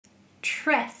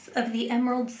Tress of the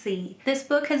Emerald Sea. This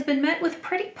book has been met with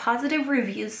pretty positive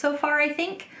reviews so far, I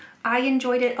think. I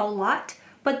enjoyed it a lot,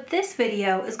 but this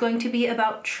video is going to be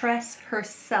about Tress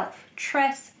herself.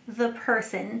 Tress the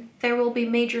person. There will be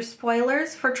major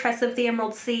spoilers for Tress of the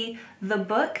Emerald Sea, the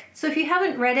book. So if you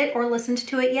haven't read it or listened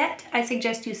to it yet, I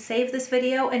suggest you save this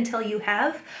video until you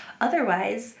have.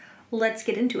 Otherwise, let's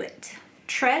get into it.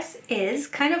 Tress is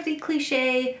kind of the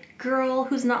cliche girl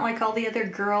who's not like all the other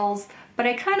girls, but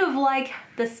I kind of like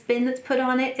the spin that's put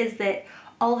on it is that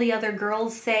all the other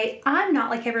girls say, I'm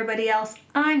not like everybody else,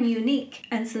 I'm unique.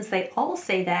 And since they all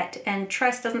say that, and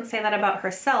Tress doesn't say that about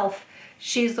herself,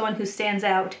 she's the one who stands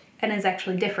out and is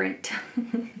actually different.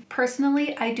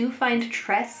 Personally, I do find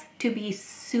Tress to be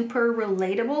super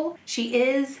relatable. She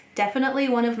is definitely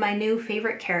one of my new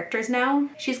favorite characters now.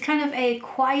 She's kind of a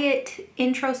quiet,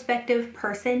 introspective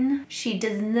person. She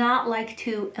does not like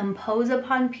to impose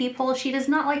upon people. She does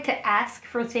not like to ask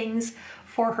for things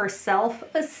for herself,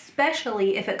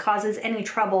 especially if it causes any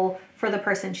trouble for the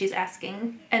person she's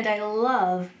asking. And I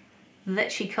love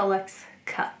that she collects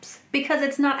cups, because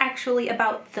it's not actually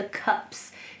about the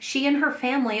cups. She and her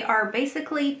family are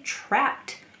basically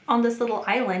trapped on this little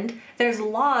island. There's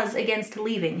laws against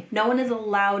leaving. No one is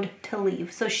allowed to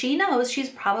leave. So she knows she's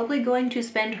probably going to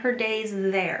spend her days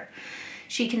there.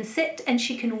 She can sit and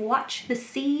she can watch the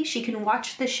sea, she can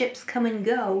watch the ships come and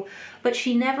go, but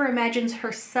she never imagines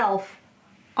herself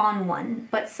on one.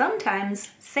 But sometimes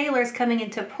sailors coming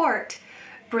into port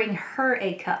bring her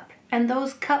a cup, and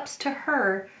those cups to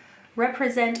her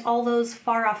represent all those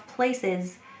far off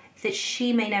places that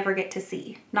she may never get to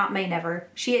see. Not may never.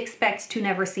 She expects to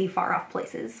never see far off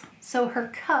places. So her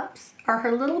cups are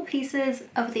her little pieces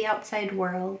of the outside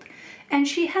world, and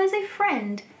she has a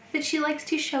friend that she likes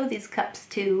to show these cups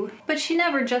to. But she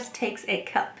never just takes a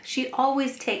cup. She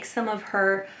always takes some of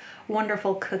her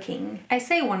wonderful cooking. I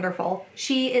say wonderful.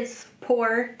 She is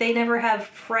poor. They never have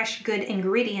fresh, good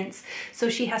ingredients, so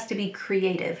she has to be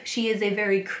creative. She is a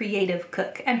very creative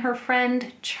cook, and her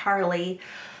friend Charlie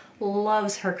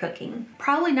loves her cooking.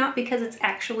 Probably not because it's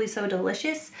actually so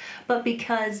delicious, but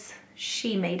because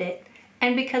she made it,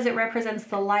 and because it represents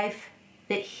the life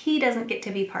that he doesn't get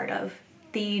to be part of.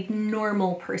 The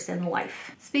normal person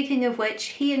life. Speaking of which,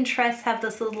 he and Tress have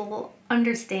this little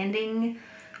understanding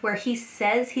where he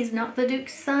says he's not the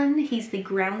Duke's son, he's the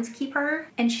groundskeeper.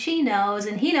 And she knows,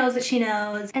 and he knows that she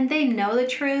knows, and they know the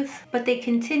truth, but they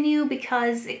continue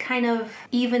because it kind of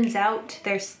evens out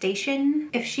their station.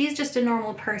 If she's just a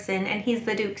normal person and he's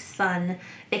the Duke's son,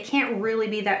 they can't really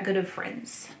be that good of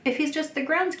friends. If he's just the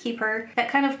groundskeeper, that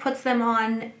kind of puts them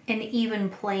on an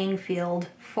even playing field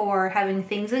for having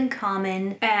things in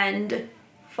common and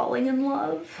falling in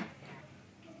love.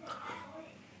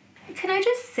 Can I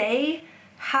just say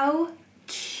how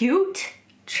cute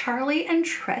Charlie and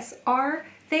Tress are?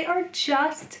 They are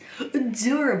just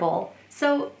adorable.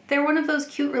 So they're one of those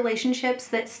cute relationships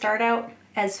that start out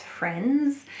as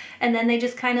friends, and then they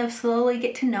just kind of slowly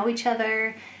get to know each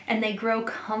other and they grow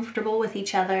comfortable with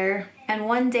each other. And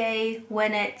one day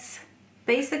when it's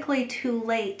basically too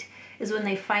late is when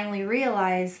they finally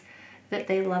realize that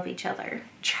they love each other.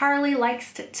 Charlie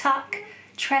likes to talk,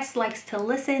 Tress likes to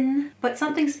listen, but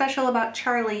something special about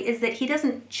Charlie is that he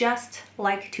doesn't just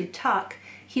like to talk,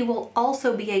 he will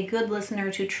also be a good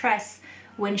listener to Tress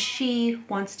when she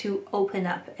wants to open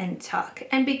up and talk.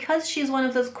 And because she's one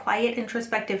of those quiet,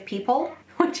 introspective people,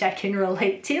 which I can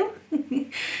relate to,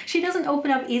 she doesn't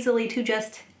open up easily to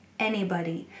just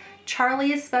anybody.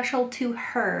 Charlie is special to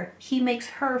her. He makes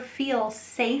her feel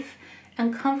safe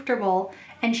and comfortable,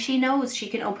 and she knows she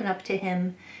can open up to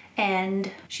him,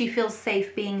 and she feels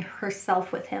safe being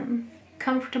herself with him.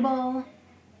 Comfortable,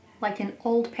 like an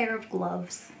old pair of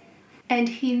gloves. And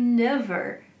he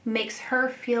never makes her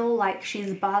feel like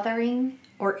she's bothering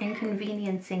or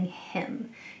inconveniencing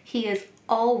him. He is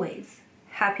always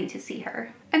happy to see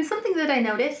her. And something that I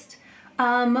noticed,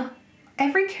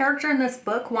 every character in this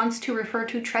book wants to refer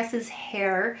to Tress's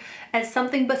hair as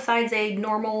something besides a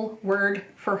normal word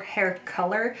for hair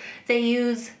color. They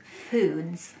use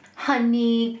foods.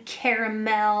 Honey,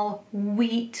 caramel,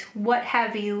 wheat, what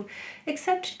have you,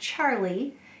 except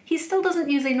Charlie. He still doesn't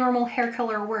use a normal hair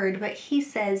color word, but he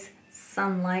says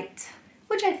sunlight,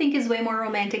 which I think is way more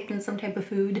romantic than some type of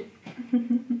food.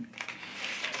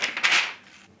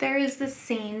 There is this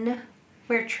scene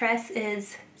where Tress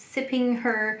is sipping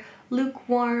her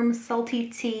lukewarm, salty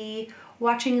tea,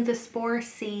 watching the spore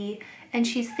sea, and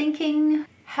she's thinking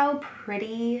how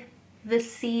pretty the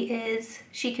sea is.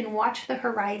 She can watch the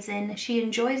horizon, she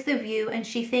enjoys the view, and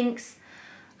she thinks,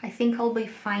 I think I'll be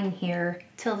fine here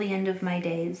till the end of my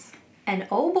days. And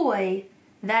oh boy,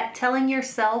 that telling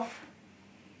yourself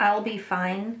I'll be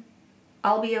fine,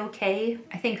 I'll be okay.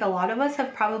 I think a lot of us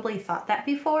have probably thought that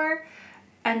before,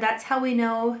 and that's how we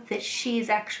know that she's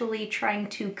actually trying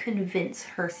to convince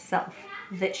herself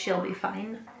that she'll be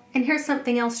fine. And here's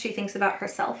something else she thinks about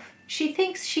herself. She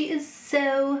thinks she is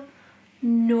so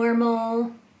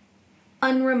normal,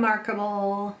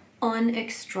 unremarkable,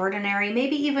 unextraordinary,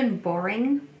 maybe even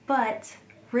boring, but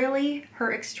really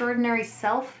her extraordinary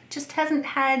self just hasn't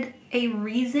had a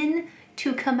reason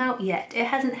to come out yet. It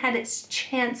hasn't had its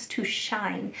chance to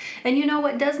shine. And you know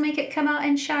what does make it come out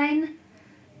and shine?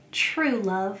 True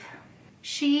love.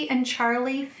 She and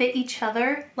Charlie fit each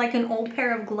other like an old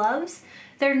pair of gloves.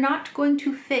 They're not going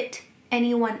to fit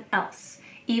anyone else.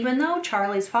 Even though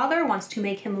Charlie's father wants to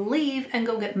make him leave and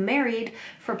go get married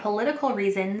for political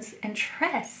reasons, and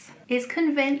Tress is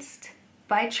convinced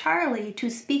by Charlie to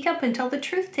speak up and tell the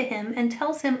truth to him and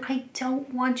tells him, I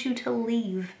don't want you to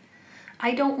leave.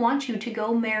 I don't want you to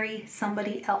go marry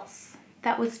somebody else.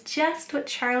 That was just what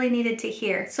Charlie needed to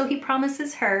hear. So he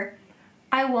promises her,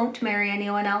 I won't marry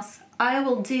anyone else. I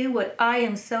will do what I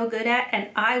am so good at, and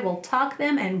I will talk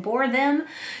them and bore them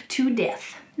to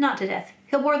death. Not to death.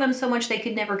 He'll bore them so much they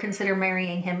could never consider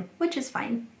marrying him, which is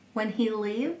fine. When he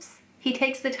leaves, he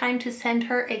takes the time to send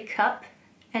her a cup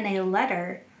and a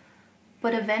letter,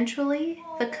 but eventually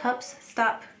the cups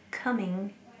stop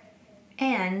coming,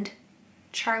 and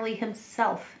Charlie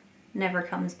himself never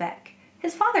comes back.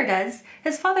 His father does.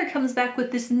 His father comes back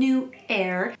with this new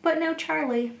heir, but no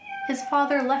Charlie. His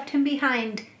father left him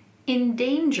behind in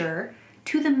danger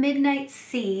to the midnight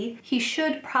sea. He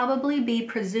should probably be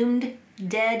presumed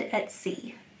dead at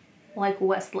sea, like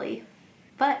Wesley.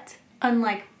 But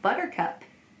unlike Buttercup,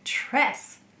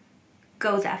 Tress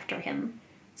goes after him.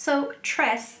 So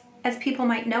Tress, as people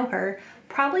might know her,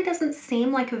 probably doesn't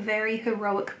seem like a very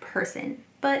heroic person,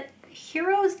 but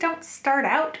heroes don't start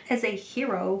out as a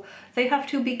hero. They have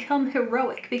to become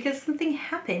heroic because something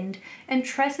happened, and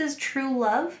Tress's true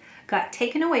love got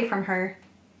taken away from her.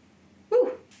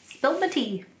 Woo! Spilled my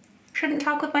tea. Shouldn't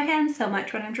talk with my hands so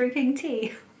much when I'm drinking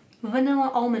tea. Vanilla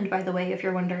almond, by the way, if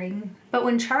you're wondering. But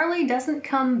when Charlie doesn't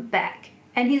come back,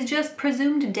 and he's just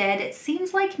presumed dead, it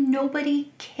seems like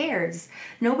nobody cares.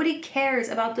 Nobody cares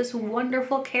about this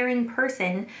wonderful, caring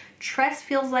person. Tress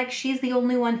feels like she's the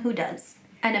only one who does.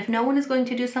 And if no one is going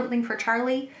to do something for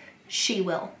Charlie, she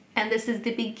will. And this is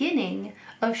the beginning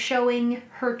of showing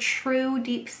her true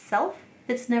deep self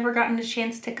that's never gotten a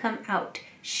chance to come out.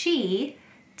 She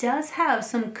does have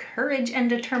some courage and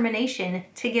determination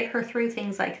to get her through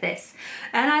things like this.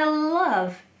 And I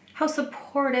love how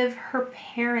supportive her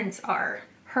parents are.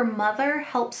 Her mother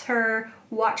helps her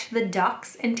watch the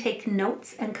ducks and take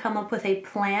notes and come up with a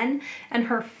plan. And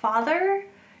her father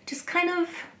just kind of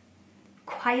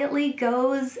quietly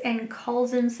goes and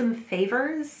calls in some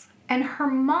favors. And her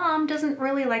mom doesn't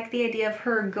really like the idea of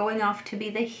her going off to be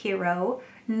the hero.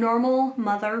 Normal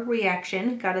mother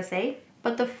reaction, gotta say.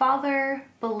 But the father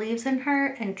believes in her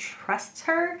and trusts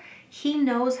her. He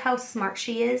knows how smart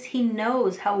she is. He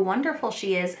knows how wonderful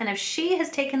she is. And if she has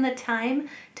taken the time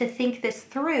to think this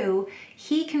through,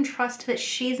 he can trust that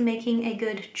she's making a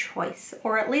good choice,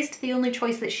 or at least the only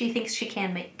choice that she thinks she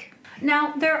can make.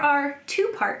 Now, there are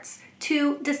two parts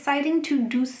to deciding to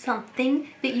do something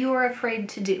that you are afraid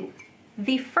to do.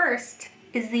 The first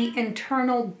is the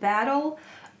internal battle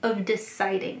of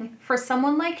deciding. For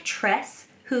someone like Tress,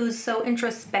 who's so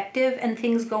introspective and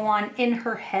things go on in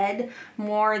her head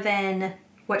more than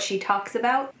what she talks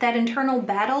about, that internal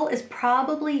battle is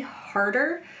probably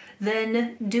harder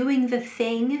than doing the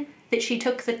thing that she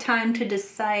took the time to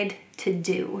decide to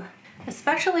do.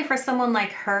 Especially for someone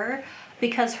like her,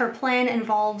 because her plan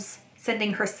involves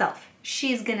sending herself.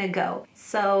 She's gonna go.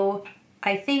 So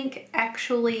I think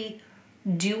actually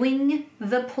doing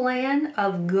the plan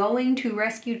of going to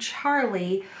rescue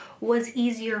Charlie was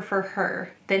easier for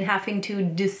her than having to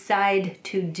decide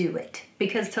to do it.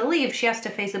 Because to leave, she has to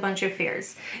face a bunch of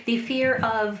fears. The fear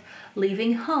of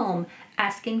leaving home,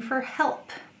 asking for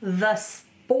help, the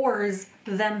spores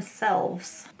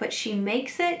themselves. But she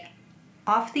makes it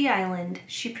off the island.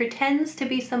 She pretends to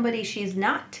be somebody she's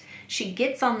not. She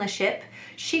gets on the ship.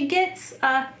 She gets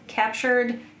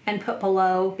captured and put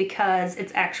below because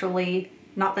it's actually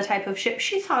not the type of ship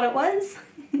she thought it was.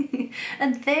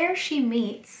 And there she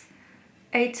meets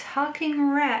a talking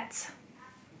rat,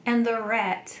 and the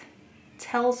rat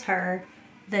tells her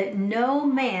that no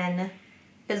man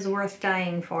is worth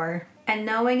dying for. And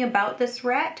knowing about this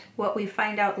rat, what we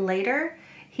find out later,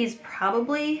 he's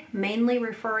probably mainly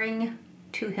referring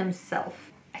to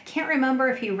himself. I can't remember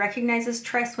if he recognizes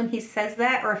Tress when he says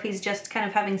that, or if he's just kind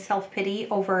of having self-pity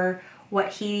over what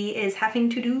he is having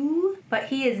to do, but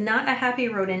he is not a happy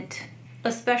rodent.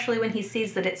 especially when he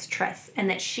sees that it's Tress and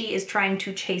that she is trying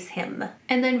to chase him.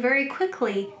 And then very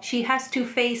quickly, she has to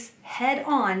face head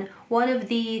on one of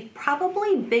the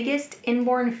probably biggest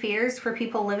inborn fears for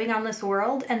people living on this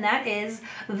world, and that is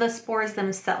the spores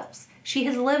themselves. She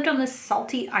has lived on this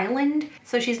salty island,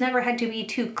 so she's never had to be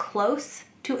too close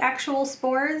to actual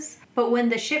spores, but when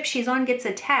the ship she's on gets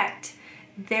attacked,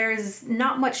 there's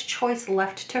not much choice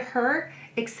left to her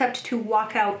except to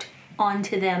walk out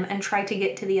onto them and try to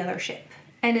get to the other ship.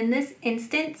 And in this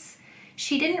instance,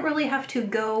 she didn't really have to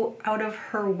go out of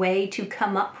her way to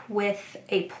come up with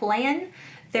a plan.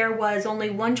 There was only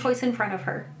one choice in front of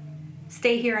her.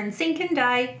 Stay here and sink and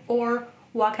die, or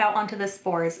walk out onto the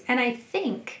spores. And I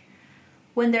think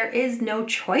when there is no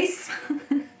choice,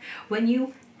 when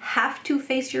you have to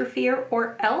face your fear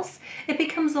or else, it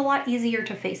becomes a lot easier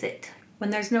to face it. When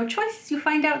there's no choice, you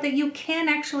find out that you can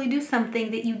actually do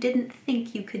something that you didn't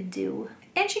think you could do.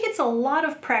 And she gets a lot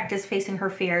of practice facing her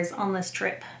fears on this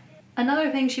trip.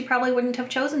 Another thing she probably wouldn't have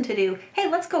chosen to do. Hey,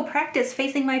 let's go practice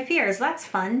facing my fears. That's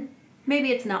fun.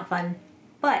 Maybe it's not fun,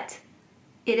 but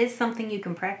it is something you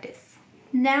can practice.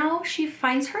 Now she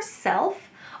finds herself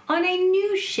on a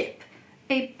new ship,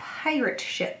 a pirate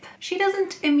ship. She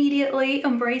doesn't immediately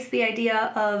embrace the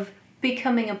idea of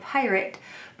becoming a pirate,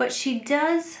 but she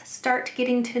does start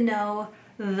getting to know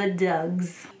the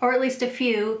Dougs, or at least a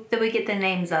few that we get the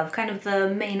names of, kind of the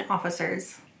main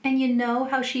officers. And you know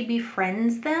how she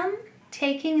befriends them?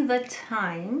 Taking the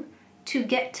time to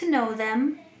get to know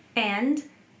them and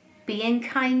being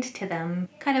kind to them.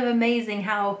 Kind of amazing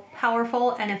how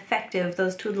powerful and effective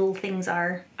those two little things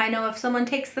are. I know if someone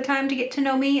takes the time to get to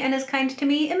know me and is kind to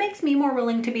me, it makes me more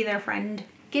willing to be their friend.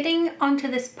 Getting onto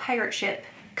this pirate ship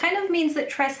kind of means that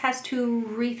Tress has to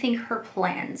rethink her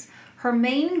plans. Her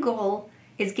main goal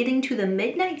is getting to the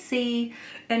Midnight Sea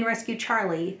and rescue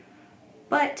Charlie,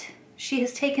 but she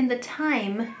has taken the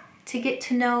time to get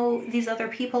to know these other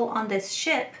people on this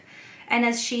ship, and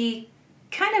as she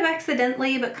kind of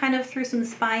accidentally, but kind of through some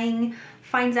spying,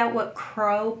 finds out what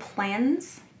Crow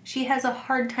plans, she has a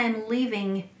hard time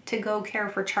leaving to go care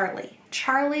for Charlie.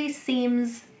 Charlie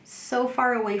seems so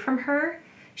far away from her.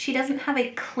 She doesn't have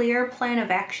a clear plan of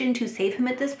action to save him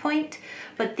at this point,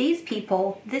 but these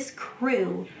people, this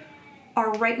crew,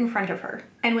 are right in front of her.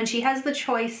 And when she has the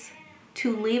choice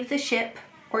to leave the ship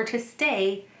or to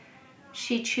stay,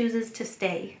 she chooses to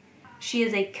stay. She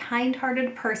is a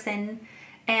kind-hearted person,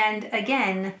 and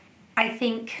again, I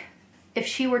think if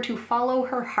she were to follow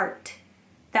her heart,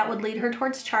 that would lead her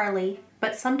towards Charlie.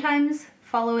 But sometimes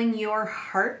following your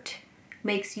heart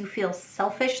makes you feel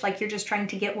selfish, like you're just trying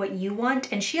to get what you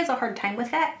want, and she has a hard time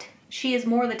with that. She is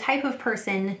more the type of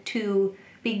person to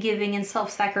be giving and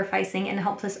self-sacrificing and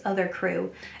help this other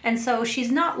crew. And so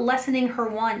she's not lessening her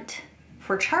want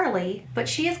for Charlie, but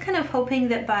she is kind of hoping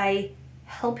that by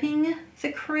helping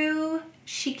the crew,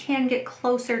 she can get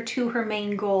closer to her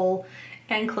main goal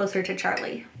and closer to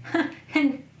Charlie.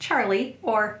 And Charlie,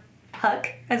 or Huck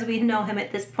as we know him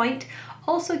at this point,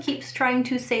 also keeps trying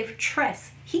to save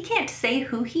Tress. He can't say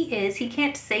who he is, he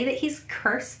can't say that he's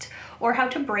cursed or how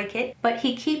to break it, but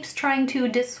he keeps trying to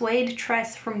dissuade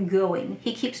Tress from going.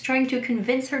 He keeps trying to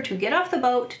convince her to get off the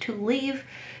boat, to leave,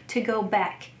 to go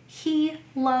back. He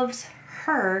loves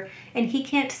her, and he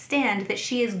can't stand that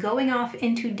she is going off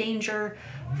into danger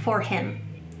for him.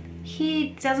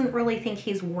 He doesn't really think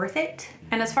he's worth it,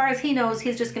 and as far as he knows,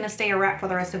 he's just gonna stay a rat for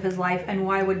the rest of his life, and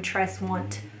why would Tress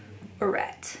want a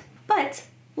rat? But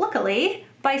luckily,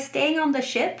 by staying on the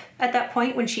ship at that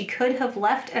point when she could have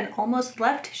left and almost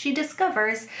left, she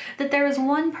discovers that there is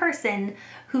one person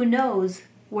who knows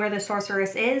where the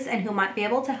sorceress is and who might be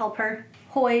able to help her,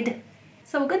 Hoid.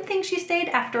 So a good thing she stayed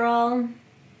after all.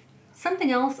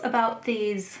 Something else about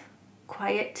these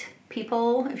quiet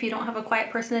people, if you don't have a quiet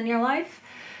person in your life,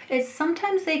 is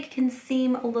sometimes they can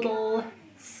seem a little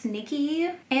sneaky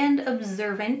and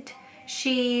observant.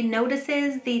 She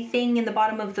notices the thing in the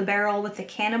bottom of the barrel with the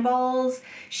cannonballs.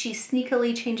 She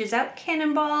sneakily changes out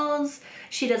cannonballs.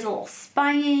 She does a little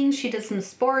spying. She does some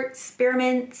sports,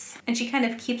 experiments, and she kind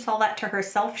of keeps all that to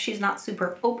herself. She's not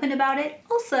super open about it.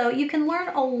 Also, you can learn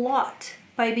a lot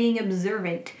by being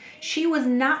observant. She was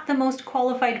not the most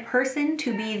qualified person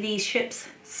to be the ship's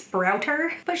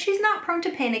sprouter, but she's not prone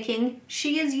to panicking.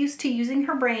 She is used to using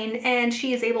her brain, and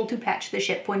she is able to patch the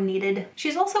ship when needed.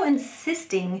 She's also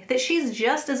insisting that she's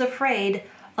just as afraid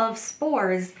of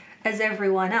spores as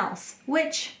everyone else,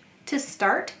 which, to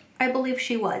start, I believe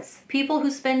she was. People who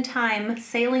spend time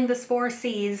sailing the spore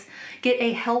seas get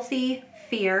a healthy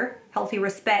fear, healthy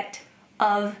respect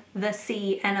of the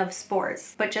sea and of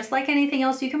spores. But just like anything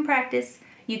else you can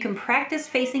practice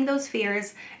facing those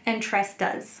fears, and Tress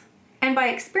does. And by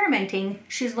experimenting,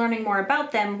 she's learning more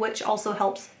about them, which also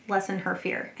helps lessen her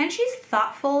fear. And she's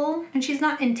thoughtful and she's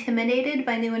not intimidated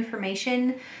by new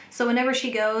information. So whenever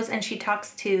she goes and she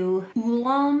talks to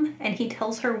Ulam and he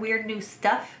tells her weird new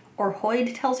stuff, or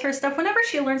Hoid tells her stuff, whenever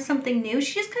she learns something new,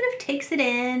 she just kind of takes it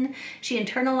in, she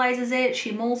internalizes it,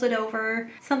 she mulls it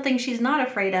over. Something she's not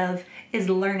afraid of is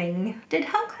learning. Did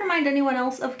Huck remind anyone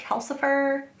else of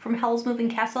Calcifer from Howl's Moving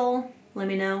Castle? Let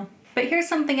me know. But here's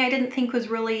something I didn't think was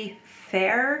really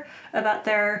fair about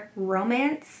their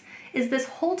romance, is this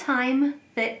whole time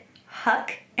that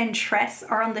Huck and Tress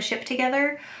are on the ship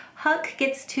together, Huck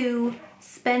gets to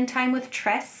spend time with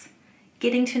Tress,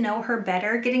 getting to know her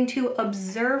better, getting to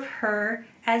observe her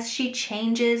as she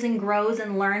changes and grows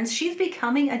and learns. She's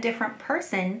becoming a different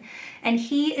person, and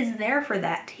he is there for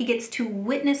that. He gets to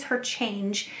witness her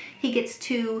change. He gets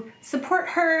to support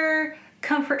her,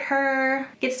 comfort her,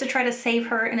 gets to try to save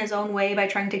her in his own way by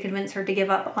trying to convince her to give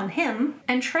up on him.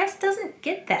 And Tress doesn't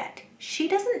get that. She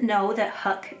doesn't know that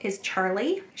Huck is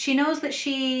Charlie. She knows that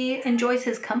she enjoys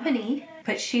his company,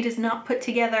 but she does not put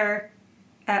together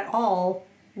at all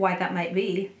why that might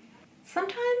be.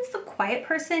 Sometimes the quiet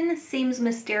person seems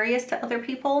mysterious to other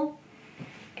people,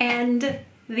 and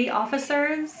the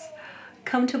officers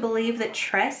come to believe that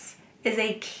Tress is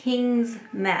a king's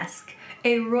mask,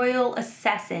 a royal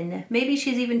assassin. Maybe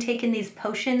she's even taken these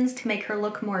potions to make her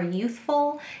look more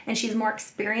youthful and she's more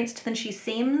experienced than she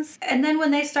seems. And then when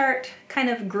they start kind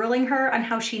of grilling her on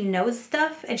how she knows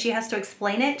stuff and she has to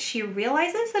explain it, she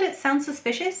realizes that it sounds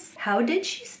suspicious. How did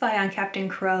she spy on Captain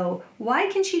Crow? Why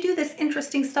can she do this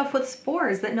interesting stuff with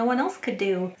spores that no one else could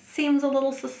do? Seems a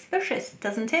little suspicious,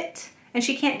 doesn't it? And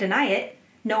she can't deny it.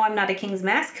 No, I'm not a king's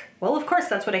mask. Well, of course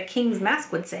that's what a king's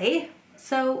mask would say.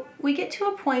 So we get to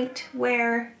a point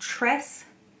where Tress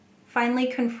finally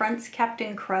confronts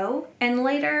Captain Crow, and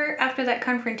later after that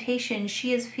confrontation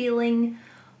she is feeling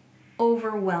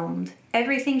overwhelmed.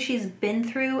 Everything she's been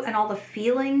through and all the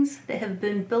feelings that have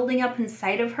been building up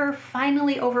inside of her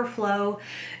finally overflow,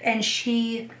 and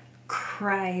she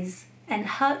cries. And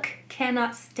Huck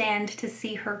cannot stand to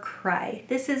see her cry.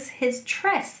 This is his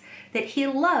Tress that he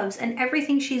loves, and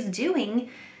everything she's doing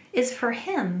is for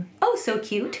him. Oh, so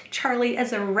cute. Charlie,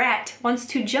 as a rat, wants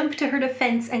to jump to her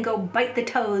defense and go bite the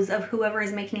toes of whoever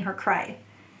is making her cry.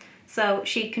 So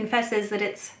she confesses that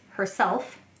it's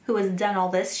herself who has done all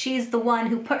this. She's the one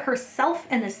who put herself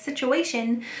in this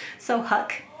situation, so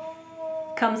Huck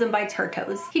comes and bites her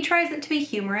toes. He tries it to be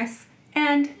humorous,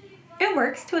 and it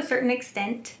works to a certain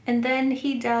extent. And then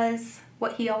he does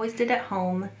what he always did at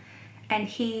home, and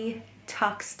he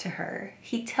talks to her.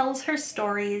 He tells her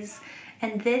stories,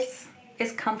 and this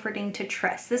is comforting to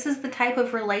Tress. This is the type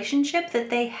of relationship that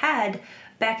they had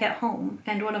back at home.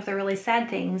 And one of the really sad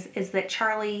things is that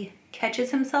Charlie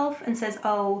catches himself and says,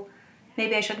 oh,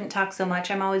 maybe I shouldn't talk so much.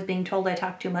 I'm always being told I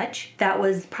talk too much. That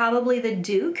was probably the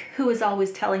Duke who was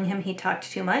always telling him he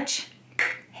talked too much.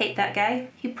 Hate that guy.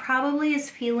 He probably is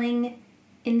feeling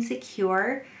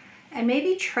insecure, and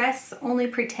maybe Tress only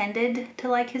pretended to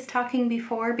like his talking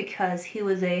before because he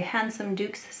was a handsome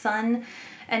Duke's son,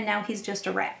 and now he's just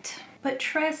a rat. But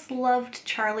Tress loved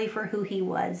Charlie for who he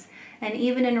was, and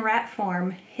even in rat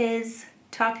form, his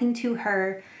talking to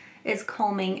her is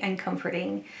calming and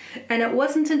comforting. And it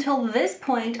wasn't until this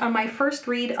point on my first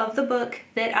read of the book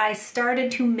that I started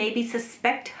to maybe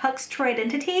suspect Huck's true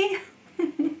identity.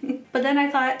 But then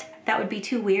I thought that would be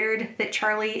too weird that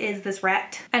Charlie is this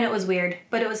rat. And it was weird,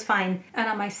 but it was fine. And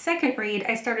on my second read,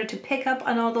 I started to pick up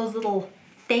on all those little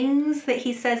things that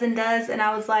he says and does, and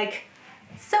I was like,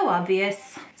 so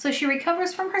obvious. So she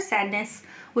recovers from her sadness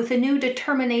with a new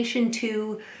determination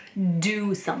to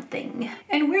do something.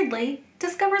 And weirdly,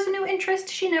 discovers a new interest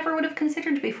she never would have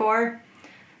considered before.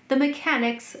 The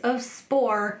mechanics of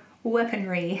spore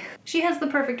weaponry. She has the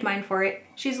perfect mind for it.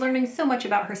 She's learning so much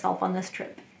about herself on this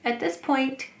trip. At this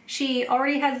point, she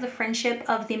already has the friendship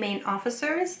of the main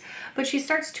officers, but she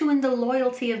starts to win the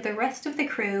loyalty of the rest of the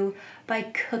crew by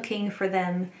cooking for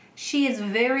them. She is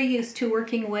very used to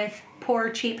working with poor,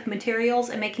 cheap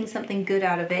materials and making something good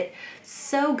out of it.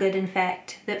 So good, in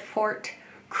fact, that Fort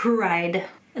cried.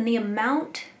 And the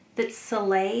amount that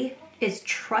Soleil is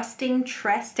trusting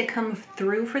Tress to come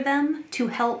through for them to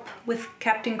help with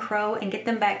Captain Crow and get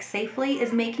them back safely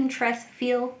is making Tress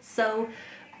feel so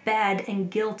bad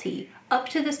and guilty. Up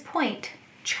to this point,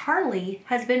 Charlie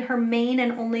has been her main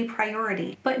and only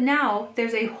priority, but now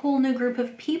there's a whole new group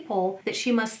of people that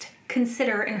she must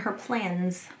consider in her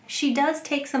plans. She does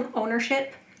take some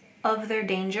ownership of their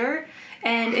danger,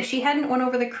 and if she hadn't won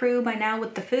over the crew by now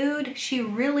with the food, she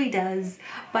really does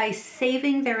by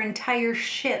saving their entire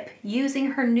ship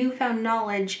using her newfound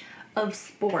knowledge of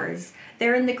spores.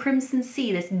 They're in the Crimson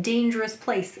Sea, this dangerous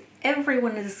place.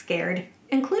 Everyone is scared,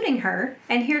 including her,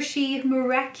 and here she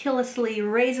miraculously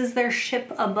raises their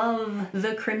ship above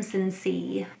the Crimson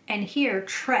Sea. And here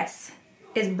Tress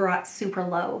is brought super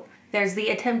low. There's the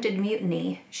attempted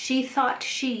mutiny. She thought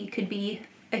she could be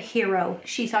a hero.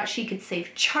 She thought she could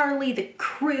save Charlie, the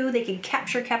crew, they could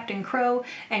capture Captain Crow,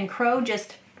 and Crow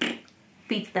just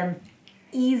beats them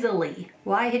easily.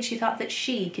 Why had she thought that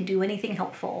she could do anything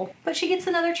helpful? But she gets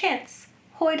another chance.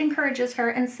 Hoid encourages her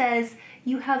and says,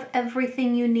 "You have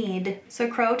everything you need." So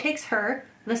Crow takes her,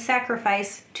 the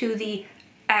sacrifice, to the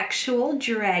actual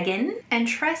dragon, and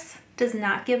Tress does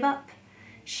not give up.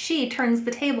 She turns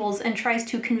the tables and tries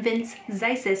to convince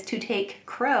Xysis to take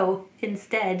Crow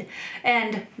instead.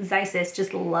 And Xysis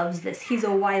just loves this. He's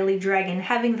a wily dragon.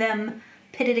 Having them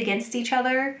pitted against each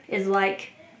other is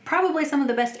like probably some of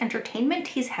the best entertainment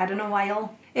he's had in a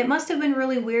while. It must have been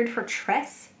really weird for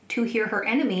Tress to hear her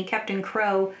enemy, Captain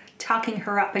Crow, talking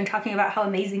her up and talking about how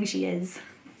amazing she is.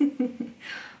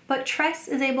 But Tress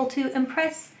is able to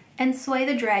impress and sway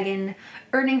the dragon,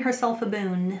 earning herself a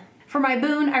boon. For my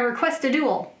boon, I request a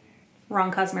duel.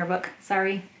 Wrong Cosmere book,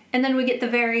 sorry. And then we get the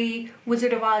very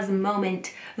Wizard of Oz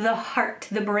moment, the heart,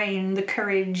 the brain, the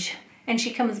courage. And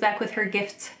she comes back with her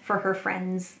gifts for her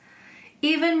friends.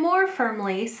 Even more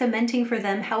firmly cementing for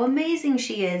them how amazing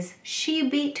she is. She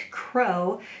beat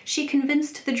Crow, she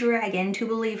convinced the dragon to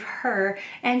believe her,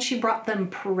 and she brought them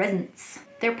presents.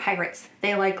 They're pirates.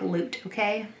 They like loot,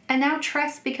 okay? And now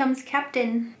Tress becomes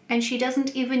captain, and she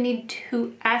doesn't even need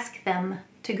to ask them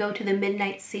to go to the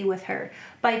Midnight Sea with her.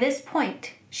 By this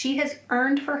point, she has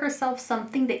earned for herself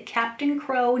something that Captain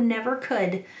Crow never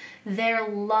could: their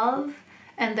love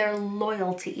and their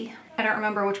loyalty. I don't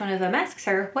remember which one of them asks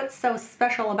her, what's so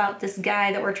special about this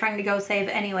guy that we're trying to go save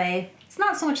anyway? It's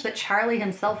not so much that Charlie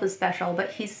himself is special,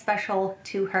 but he's special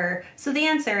to her. So the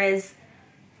answer is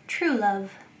true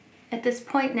love. At this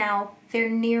point now, they're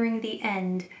nearing the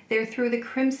end. They're through the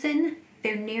Crimson,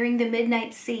 they're nearing the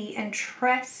Midnight Sea, and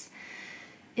Tress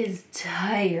is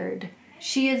tired.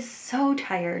 She is so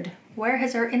tired. Where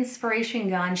has her inspiration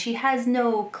gone? She has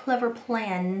no clever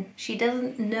plan. She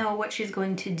doesn't know what she's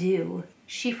going to do.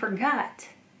 She forgot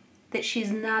that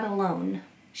she's not alone.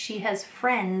 She has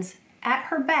friends at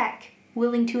her back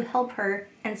willing to help her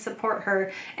and support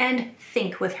her and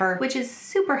think with her, which is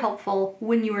super helpful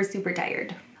when you are super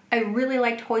tired. I really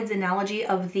liked Hoid's analogy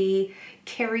of the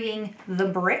carrying the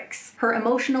bricks. Her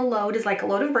emotional load is like a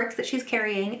load of bricks that she's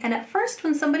carrying, and at first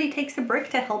when somebody takes a brick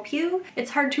to help you,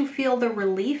 it's hard to feel the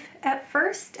relief at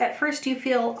first. At first you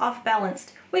feel off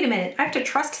balanced. Wait a minute, I have to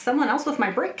trust someone else with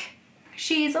my brick?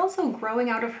 She's also growing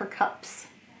out of her cups.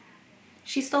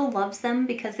 She still loves them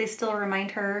because they still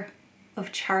remind her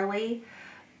of Charlie,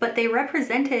 but they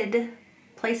represented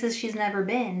places she's never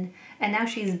been, and now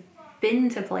she's been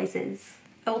to places.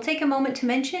 I will take a moment to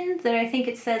mention that I think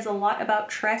it says a lot about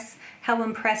Tress how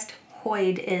impressed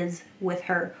Hoid is with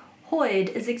her. Hoid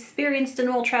is experienced and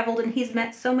well-traveled, and he's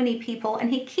met so many people,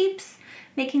 and he keeps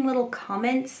making little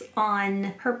comments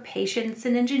on her patience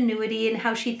and ingenuity and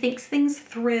how she thinks things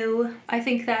through. I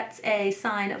think that's a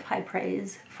sign of high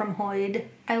praise from Hoid.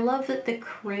 I love that the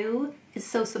crew is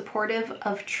so supportive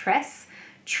of Tress.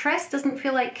 Tress doesn't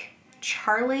feel like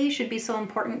Charlie should be so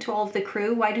important to all of the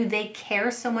crew. Why do they care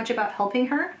so much about helping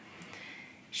her?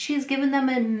 She's given them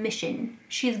a mission.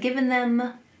 She's given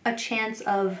them a chance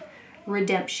of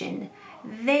redemption.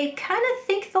 They kind of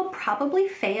think they'll probably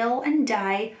fail and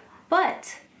die,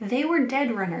 but they were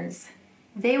dead runners.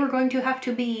 They were going to have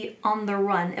to be on the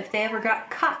run. If they ever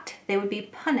got caught, they would be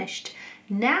punished.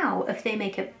 Now, if they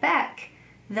make it back,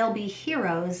 they'll be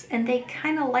heroes, and they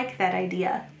kind of like that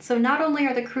idea. So not only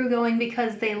are the crew going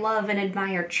because they love and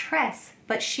admire Tress,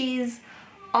 but she's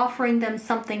offering them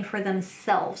something for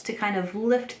themselves to kind of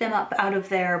lift them up out of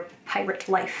their pirate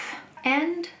life.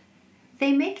 And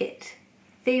they make it.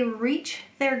 They reach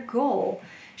their goal.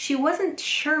 She wasn't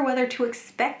sure whether to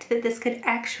expect that this could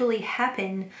actually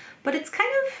happen, but it's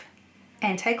kind of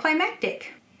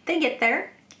anticlimactic. They get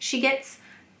there. She gets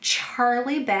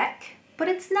Charlie back, but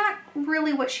it's not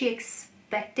really what she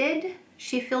expected.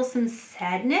 She feels some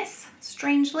sadness,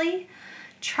 strangely.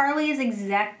 Charlie is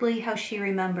exactly how she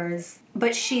remembers,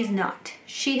 but she's not.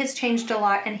 She has changed a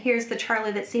lot, and here's the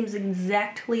Charlie that seems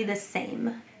exactly the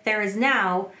same. There is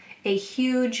now a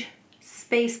huge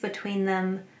space between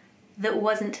them that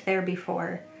wasn't there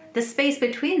before. The space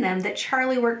between them that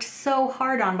Charlie worked so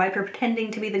hard on by pretending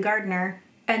to be the gardener.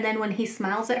 And then when he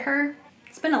smiles at her,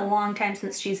 it's been a long time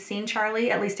since she's seen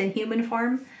Charlie, at least in human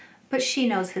form, but she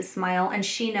knows his smile, and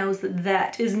she knows that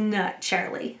that is not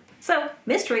Charlie. So,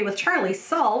 mystery with Charlie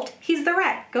solved. He's the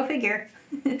rat. Go figure.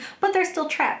 But they're still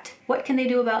trapped. What can they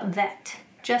do about that?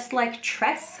 Just like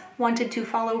Tress wanted to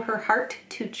follow her heart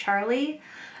to Charlie,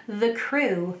 the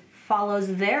crew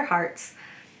follows their hearts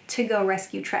to go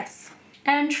rescue Tress.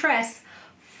 And Tress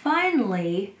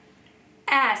finally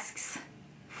asks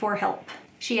for help.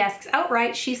 She asks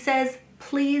outright, she says,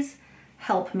 "Please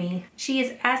help me." She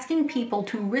is asking people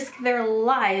to risk their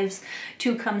lives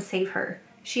to come save her.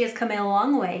 She has come a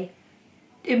long way,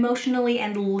 emotionally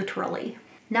and literally.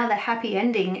 Now the happy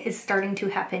ending is starting to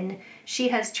happen. She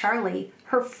has Charlie.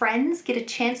 Her friends get a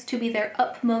chance to be their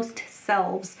utmost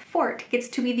selves. Fort gets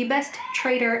to be the best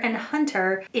trader and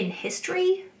hunter in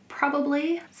history,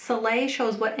 probably. Soleil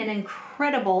shows what an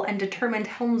incredible and determined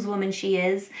helmswoman she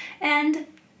is. And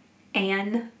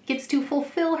Anne gets to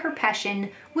fulfill her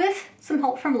passion with some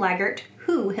help from Laggart,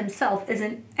 who himself is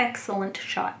an excellent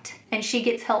shot. And she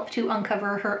gets help to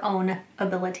uncover her own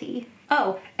ability.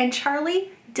 Oh, and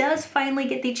Charlie does finally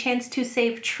get the chance to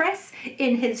save Tress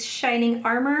in his shining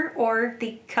armor, or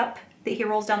the cup that he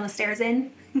rolls down the stairs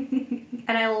in.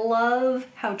 And I love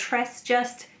how Tress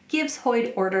just gives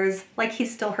Hoid orders like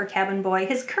he's still her cabin boy.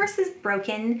 His curse is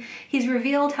broken. He's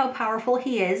revealed how powerful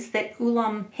he is, that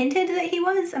Ulam hinted that he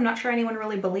was. I'm not sure anyone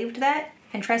really believed that.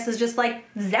 And Tress is just like,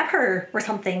 zap her or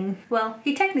something. Well,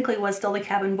 he technically was still the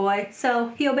cabin boy,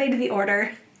 so he obeyed the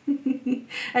order.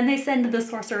 And they send the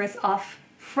sorceress off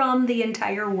from the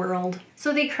entire world.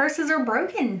 So the curses are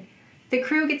broken. The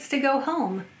crew gets to go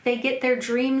home. They get their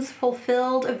dreams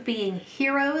fulfilled of being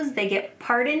heroes. They get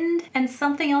pardoned. And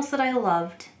something else that I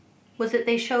loved was that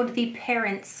they showed the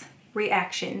parents'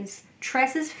 reactions.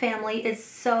 Tress's family is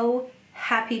so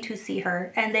happy to see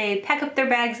her, and they pack up their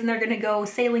bags and they're gonna go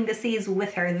sailing the seas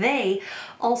with her. They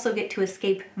also get to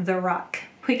escape the rock.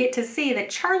 We get to see that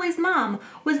Charlie's mom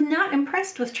was not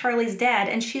impressed with Charlie's dad,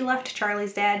 and she left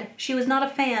Charlie's dad. She was not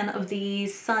a fan of the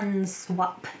son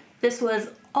swap. This was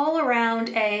all around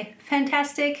a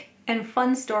fantastic and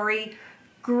fun story,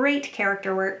 great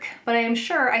character work, but I am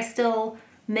sure I still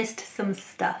missed some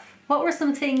stuff. What were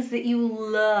some things that you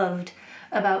loved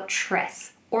about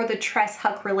Tress, or the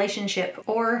Tress-Huck relationship,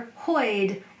 or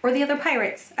Hoid, or the other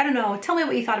pirates? I don't know, tell me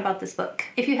what you thought about this book.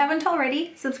 If you haven't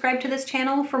already, subscribe to this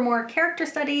channel for more character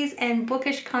studies and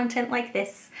bookish content like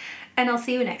this, and I'll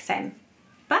see you next time.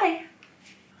 Bye!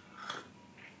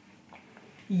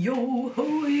 Yo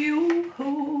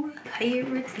ho,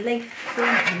 pirates life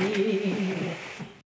for me.